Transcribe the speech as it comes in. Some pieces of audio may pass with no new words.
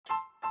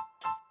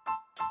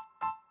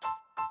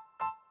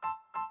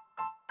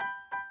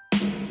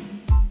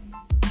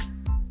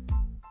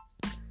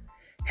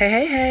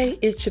Hey,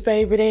 it's your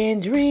favorite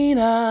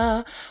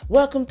Andrina.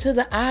 Welcome to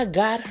the I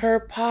Got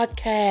Her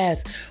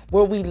podcast,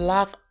 where we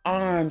lock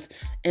arms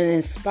and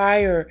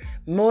inspire,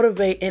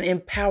 motivate, and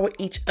empower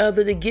each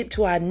other to get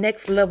to our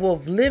next level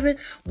of living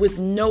with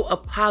no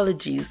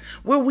apologies,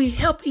 where we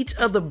help each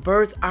other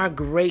birth our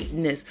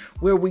greatness,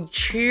 where we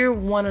cheer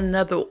one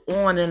another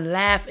on and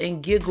laugh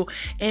and giggle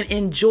and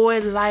enjoy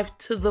life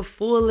to the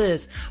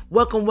fullest.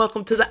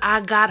 Welcome to the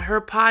I Got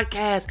Her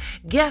podcast.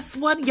 Guess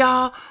what,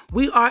 y'all?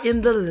 We are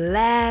in the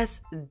last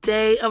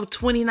day of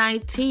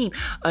 2019.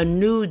 A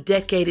new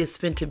decade is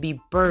meant to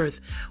be birthed.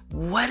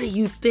 What do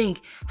you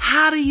think?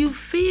 How do you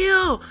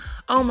feel?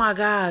 Oh my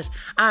gosh,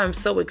 I am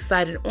so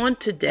excited on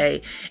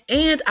today,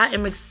 and I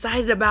am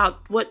excited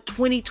about what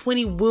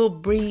 2020 will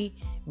bring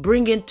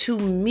into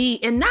me,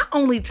 and not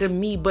only to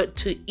me, but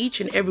to each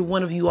and every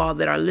one of you all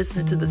that are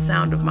listening to the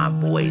sound of my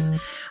voice.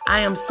 I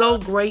am so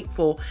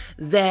grateful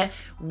that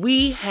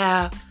we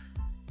have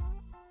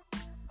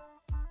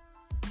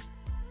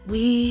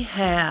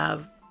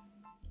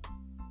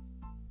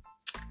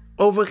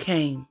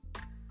overcame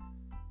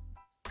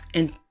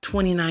in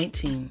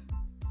 2019.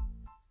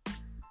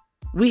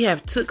 We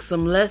have took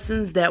some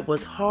lessons that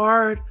was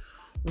hard.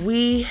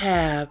 We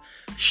have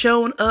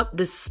shown up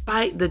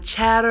despite the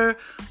chatter.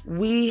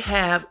 We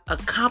have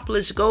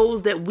accomplished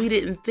goals that we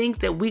didn't think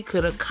that we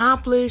could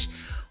accomplish.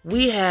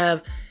 We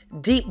have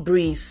deep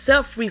breathed,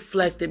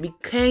 self-reflected,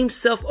 became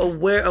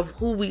self-aware of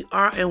who we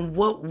are and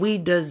what we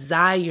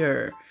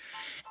desire.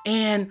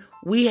 And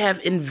we have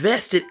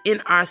invested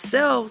in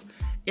ourselves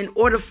in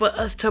order for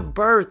us to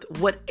birth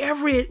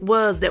whatever it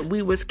was that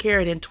we was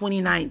carrying in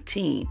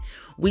 2019.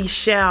 We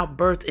shall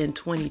birth in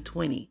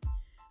 2020.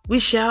 We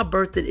shall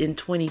birth it in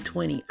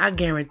 2020. I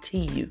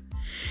guarantee you.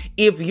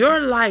 If your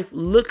life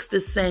looks the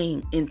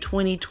same in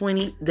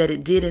 2020 that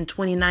it did in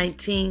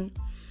 2019,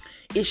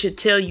 it should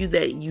tell you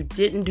that you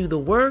didn't do the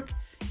work,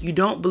 you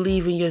don't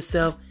believe in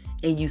yourself,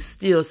 and you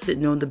still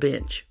sitting on the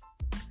bench.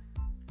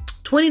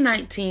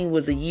 2019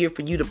 was a year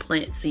for you to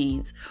plant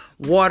seeds,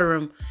 water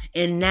them,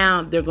 and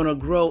now they're going to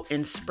grow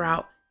and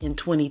sprout in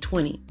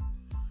 2020.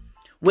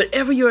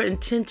 Whatever your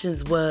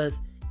intentions was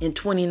in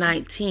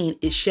 2019,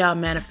 it shall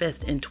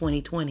manifest in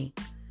 2020.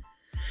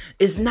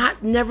 It's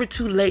never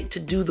too late to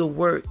do the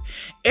work.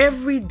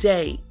 Every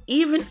day,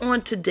 even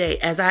on today,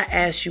 as I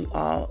ask you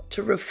all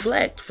to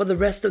reflect for the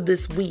rest of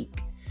this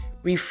week,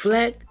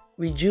 reflect,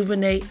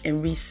 rejuvenate,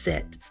 and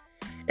reset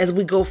as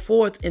we go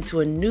forth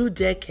into a new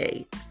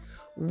decade.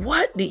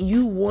 What do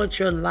you want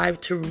your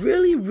life to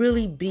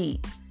really be?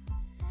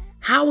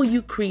 How will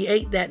you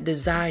create that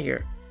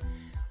desire?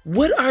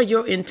 What are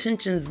your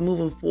intentions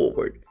moving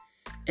forward?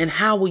 And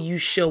how will you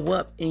show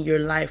up in your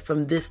life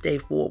from this day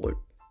forward?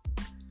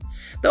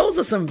 Those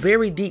are some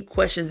very deep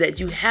questions that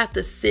you have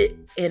to sit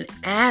and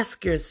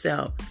ask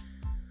yourself.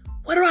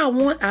 What do I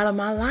want out of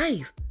my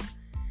life?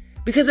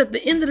 Because at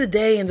the end of the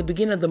day, in the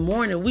beginning of the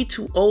morning, we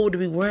too old to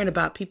be worrying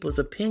about people's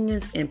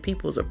opinions and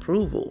people's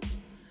approval.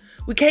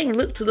 We can't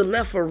look to the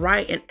left or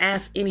right and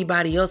ask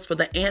anybody else for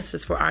the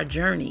answers for our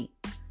journey.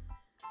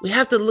 We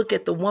have to look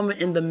at the woman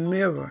in the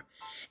mirror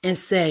and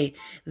say,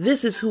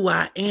 this is who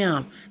I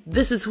am.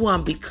 This is who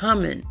I'm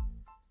becoming.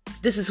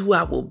 This is who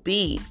I will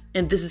be.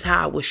 And this is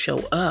how I will show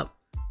up.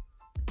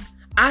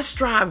 I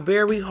strive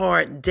very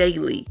hard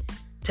daily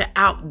to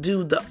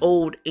outdo the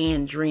old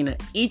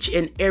Andrina each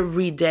and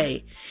every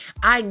day.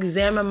 I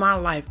examine my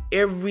life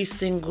every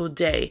single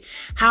day,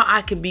 how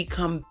I can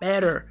become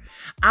better.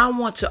 I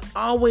want to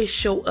always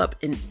show up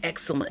in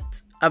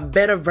excellence, a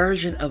better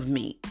version of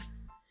me.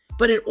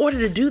 But in order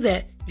to do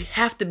that, you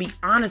have to be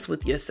honest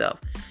with yourself.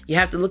 You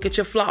have to look at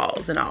your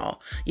flaws and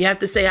all. You have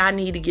to say, I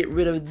need to get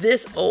rid of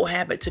this old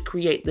habit to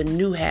create the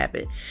new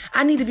habit.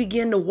 I need to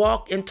begin to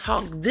walk and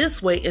talk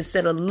this way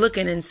instead of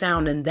looking and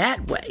sounding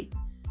that way.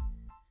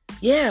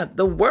 Yeah,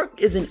 the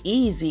work isn't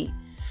easy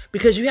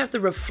because you have to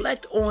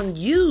reflect on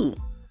you.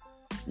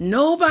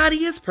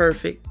 Nobody is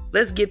perfect.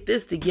 Let's get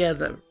this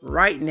together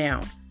right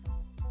now.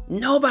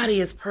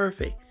 Nobody is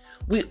perfect.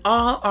 We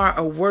all are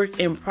a work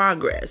in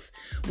progress.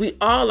 We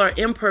all are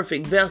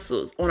imperfect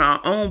vessels on our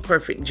own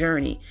perfect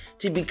journey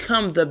to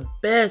become the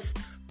best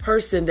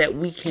person that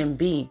we can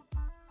be.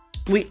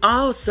 We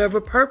all serve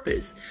a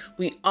purpose.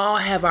 We all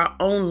have our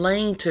own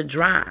lane to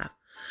drive.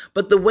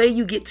 But the way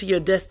you get to your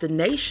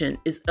destination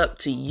is up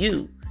to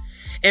you.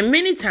 And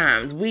many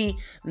times we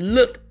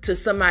look to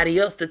somebody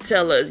else to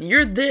tell us,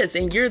 you're this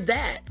and you're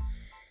that.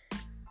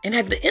 And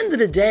at the end of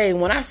the day,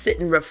 when I sit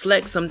and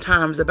reflect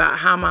sometimes about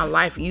how my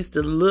life used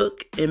to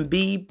look and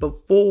be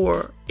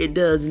before it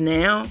does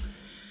now,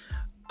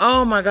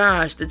 oh my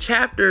gosh, the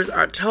chapters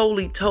are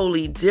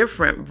totally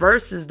different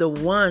versus the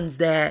ones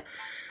that,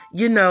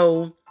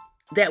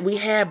 that we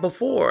had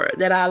before,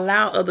 that I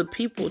allow other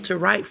people to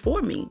write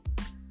for me.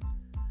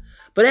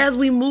 But as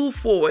we move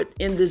forward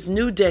in this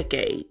new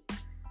decade,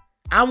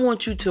 I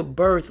want you to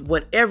birth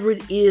whatever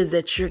it is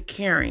that you're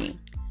carrying.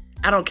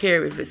 I don't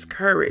care if it's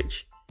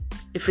courage,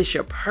 if it's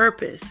your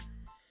purpose,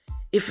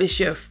 if it's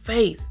your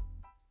faith,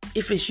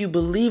 if it's you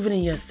believing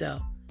in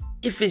yourself,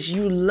 if it's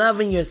you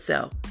loving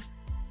yourself,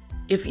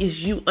 if it's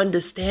you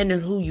understanding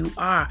who you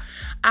are.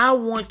 I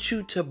want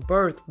you to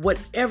birth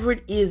whatever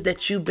it is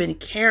that you've been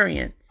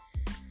carrying.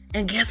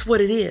 And guess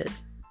what it is?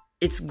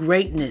 It's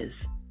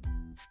greatness.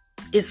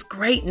 It's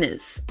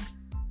greatness.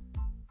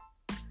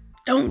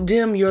 Don't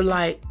dim your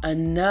light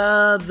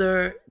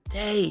another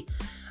day,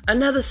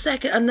 another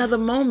second, another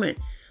moment.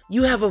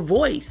 You have a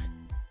voice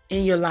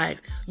in your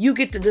life. You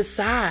get to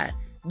decide.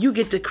 You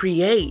get to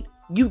create.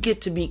 You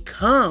get to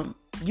become.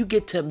 You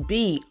get to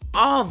be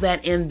all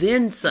that and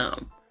then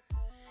some.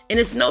 And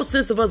it's no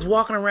sense of us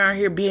walking around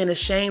here being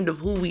ashamed of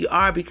who we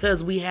are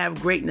because we have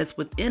greatness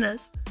within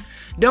us.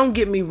 Don't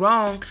get me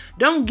wrong.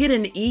 Don't get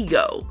an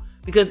ego,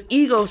 because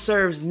ego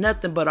serves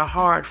nothing but a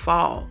hard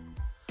fall.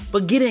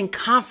 But get in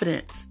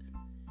confidence.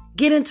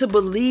 Get into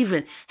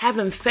believing,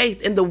 having faith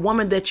in the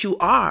woman that you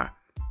are,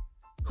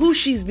 who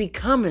she's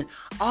becoming,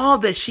 all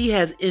that she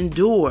has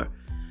endured.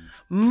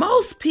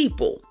 Most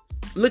people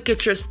look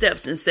at your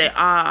steps and say,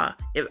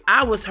 if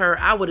I was her,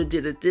 I would have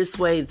did it this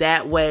way,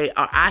 that way,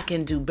 or I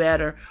can do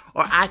better,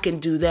 or I can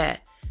do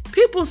that.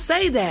 People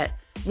say that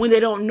when they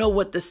don't know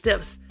what the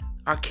steps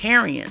are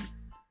carrying.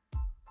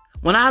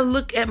 When I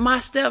look at my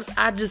steps,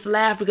 I just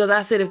laugh because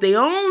I said, if they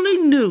only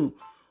knew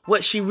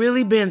what she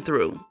really been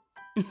through.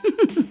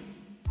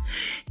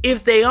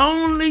 If they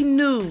only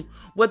knew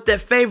what their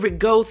favorite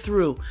go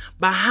through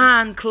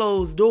behind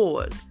closed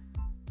doors.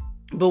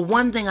 But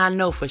one thing I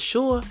know for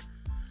sure,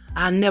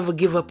 I'll never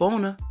give up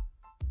on her.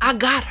 I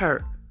got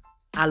her.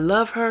 I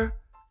love her.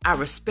 I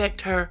respect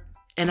her.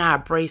 And I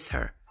embrace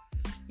her.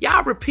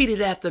 Y'all repeat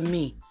it after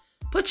me.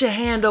 Put your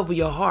hand over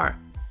your heart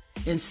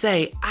and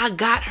say, I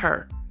got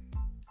her.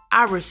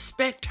 I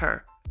respect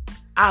her.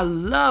 I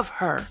love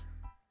her.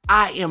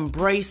 I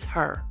embrace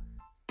her.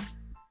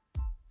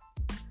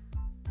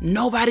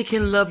 Nobody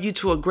can love you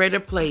to a greater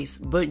place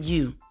but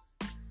you.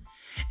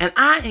 And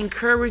I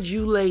encourage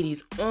you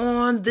ladies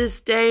on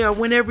this day or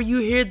whenever you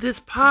hear this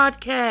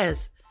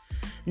podcast,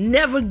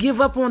 never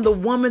give up on the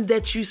woman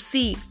that you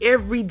see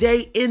every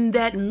day in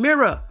that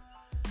mirror.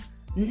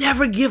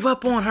 Never give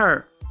up on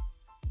her,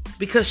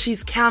 because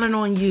she's counting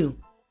on you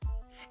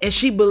and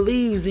she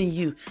believes in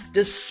you.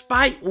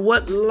 Despite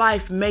what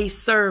life may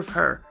serve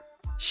her,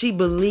 she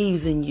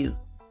believes in you,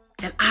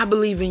 and I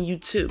believe in you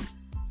too.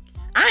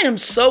 I am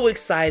so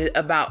excited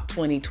about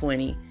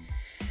 2020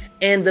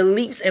 and the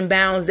leaps and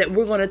bounds that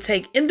we're going to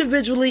take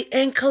individually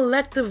and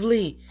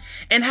collectively,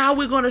 and how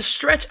we're going to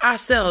stretch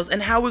ourselves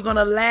and how we're going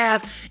to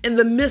laugh in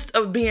the midst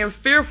of being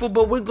fearful,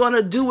 but we're going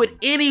to do it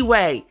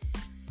anyway.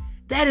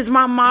 That is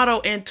my motto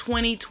in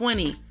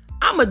 2020.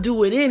 I'm going to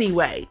do it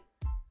anyway.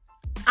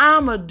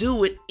 I'm going to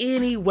do it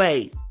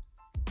anyway.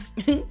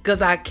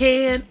 Because I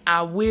can,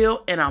 I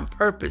will, and I'm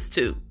purpose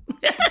to.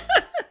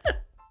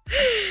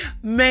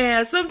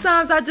 Man,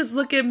 sometimes I just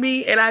look at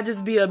me and I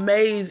just be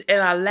amazed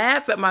and I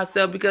laugh at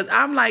myself, because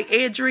I'm like,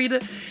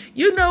 Adrita,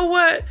 you know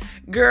what,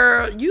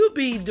 girl, you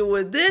be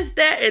doing this,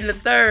 that, and the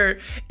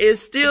third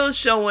is still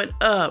showing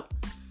up.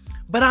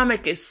 But I'm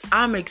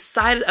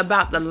excited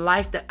about the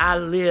life that I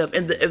live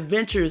and the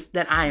adventures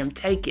that I am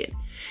taking.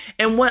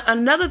 And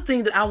another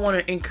thing that I want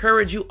to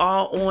encourage you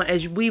all on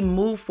as we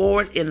move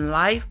forward in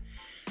life,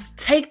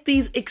 take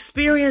these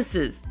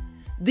experiences.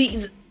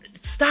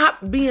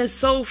 Stop being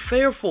so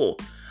fearful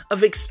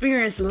of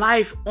experience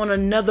life on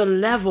another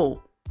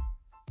level,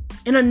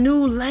 in a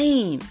new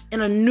lane,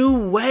 in a new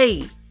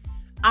way.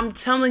 I'm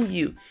telling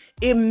you,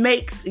 it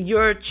makes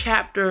your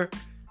chapter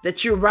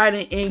that you're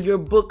writing in your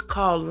book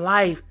called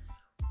life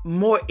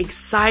more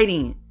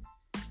exciting,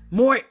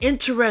 more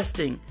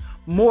interesting,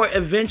 more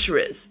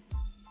adventurous.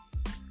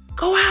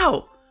 Go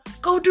out.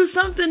 Go do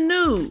something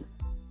new.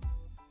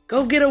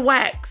 Go get a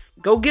wax.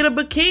 Go get a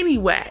bikini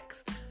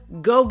wax.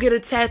 Go get a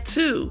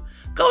tattoo.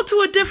 Go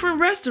to a different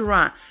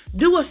restaurant.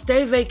 Do a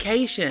stay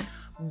vacation.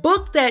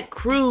 Book that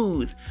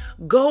cruise.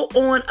 Go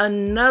on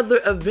another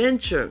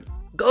adventure.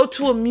 Go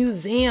to a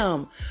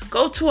museum.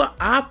 Go to an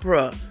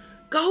opera.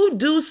 Go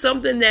do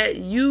something that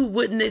you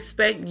wouldn't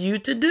expect you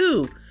to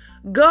do.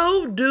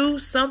 Go do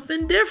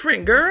something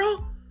different,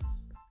 girl.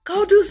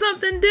 Go do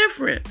something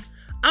different.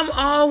 I'm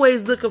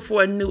always looking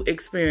for new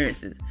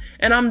experiences.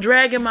 And I'm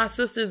dragging my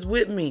sisters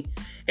with me.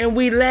 And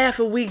we laugh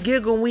and we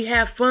giggle and we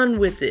have fun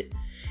with it.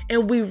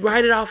 And we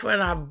write it off in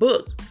our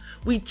book.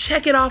 We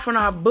check it off in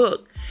our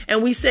book.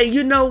 And we say,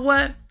 you know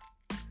what?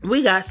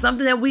 We got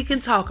something that we can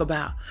talk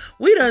about.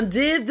 We done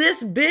did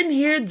this, been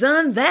here,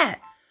 done that.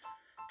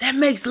 That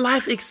makes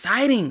life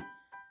exciting.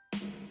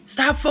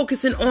 Stop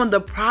focusing on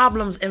the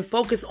problems and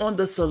focus on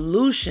the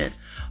solution.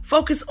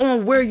 Focus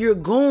on where you're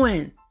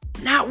going,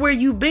 not where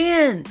you've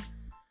been.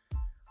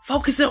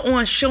 Focusing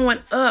on showing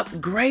up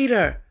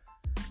greater.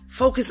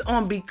 Focus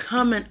on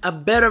becoming a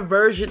better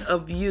version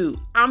of you.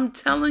 I'm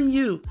telling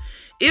you,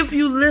 if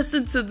you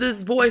listen to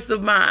this voice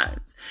of mine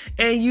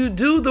and you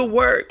do the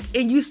work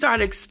and you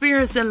start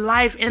experiencing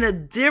life in a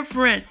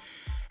different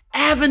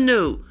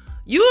avenue,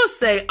 you'll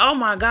say, oh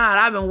my God,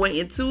 I've been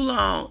waiting too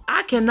long.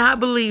 I cannot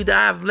believe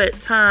that I've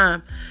let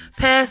time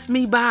pass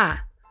me by.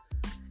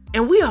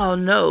 And we all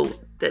know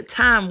that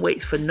time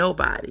waits for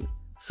nobody.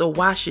 So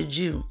why should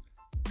you?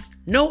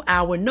 No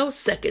hour, no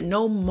second,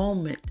 no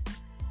moment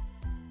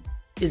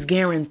is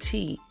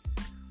guaranteed.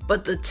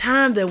 But the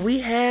time that we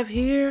have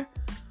here,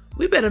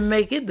 we better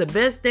make it the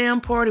best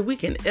damn party we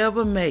can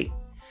ever make.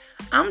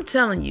 I'm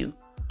telling you,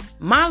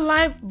 my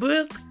life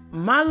book,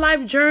 my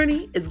life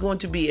journey is going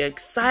to be an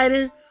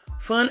exciting,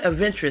 fun,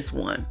 adventurous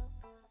one.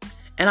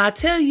 And I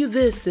tell you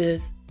this,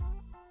 sis,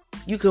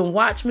 you can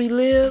watch me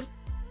live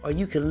or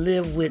you can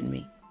live with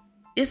me.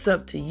 It's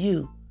up to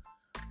you.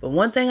 But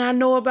one thing I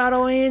know about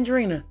old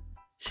Andrina,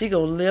 she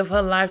gonna live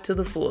her life to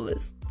the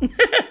fullest.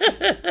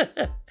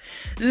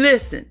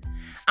 Listen,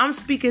 I'm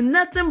speaking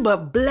nothing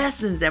but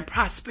blessings and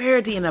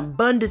prosperity and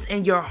abundance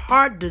in your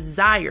heart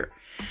desire,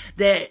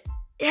 that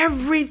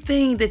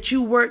everything that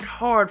you worked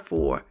hard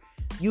for,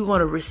 you're going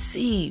to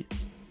receive.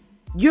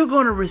 You're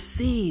going to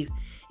receive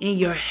in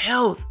your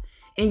health,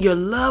 in your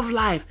love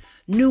life,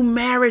 new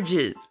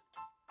marriages,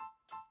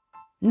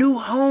 new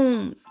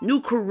homes,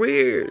 new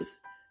careers,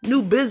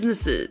 new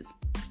businesses,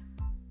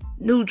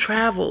 new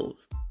travels,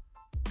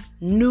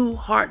 new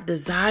heart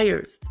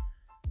desires.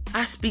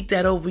 I speak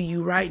that over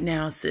you right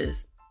now,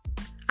 sis.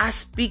 I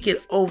speak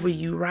it over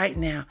you right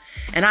now.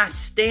 And I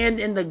stand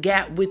in the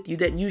gap with you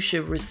that you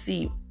should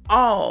receive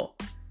all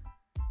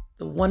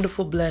the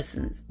wonderful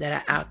blessings that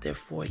are out there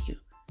for you.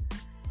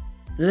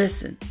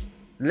 Listen,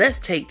 let's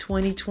take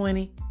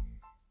 2020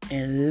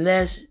 and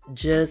let's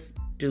just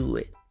do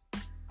it.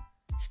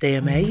 Stay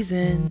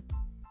amazing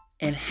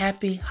and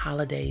happy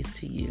holidays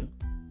to you.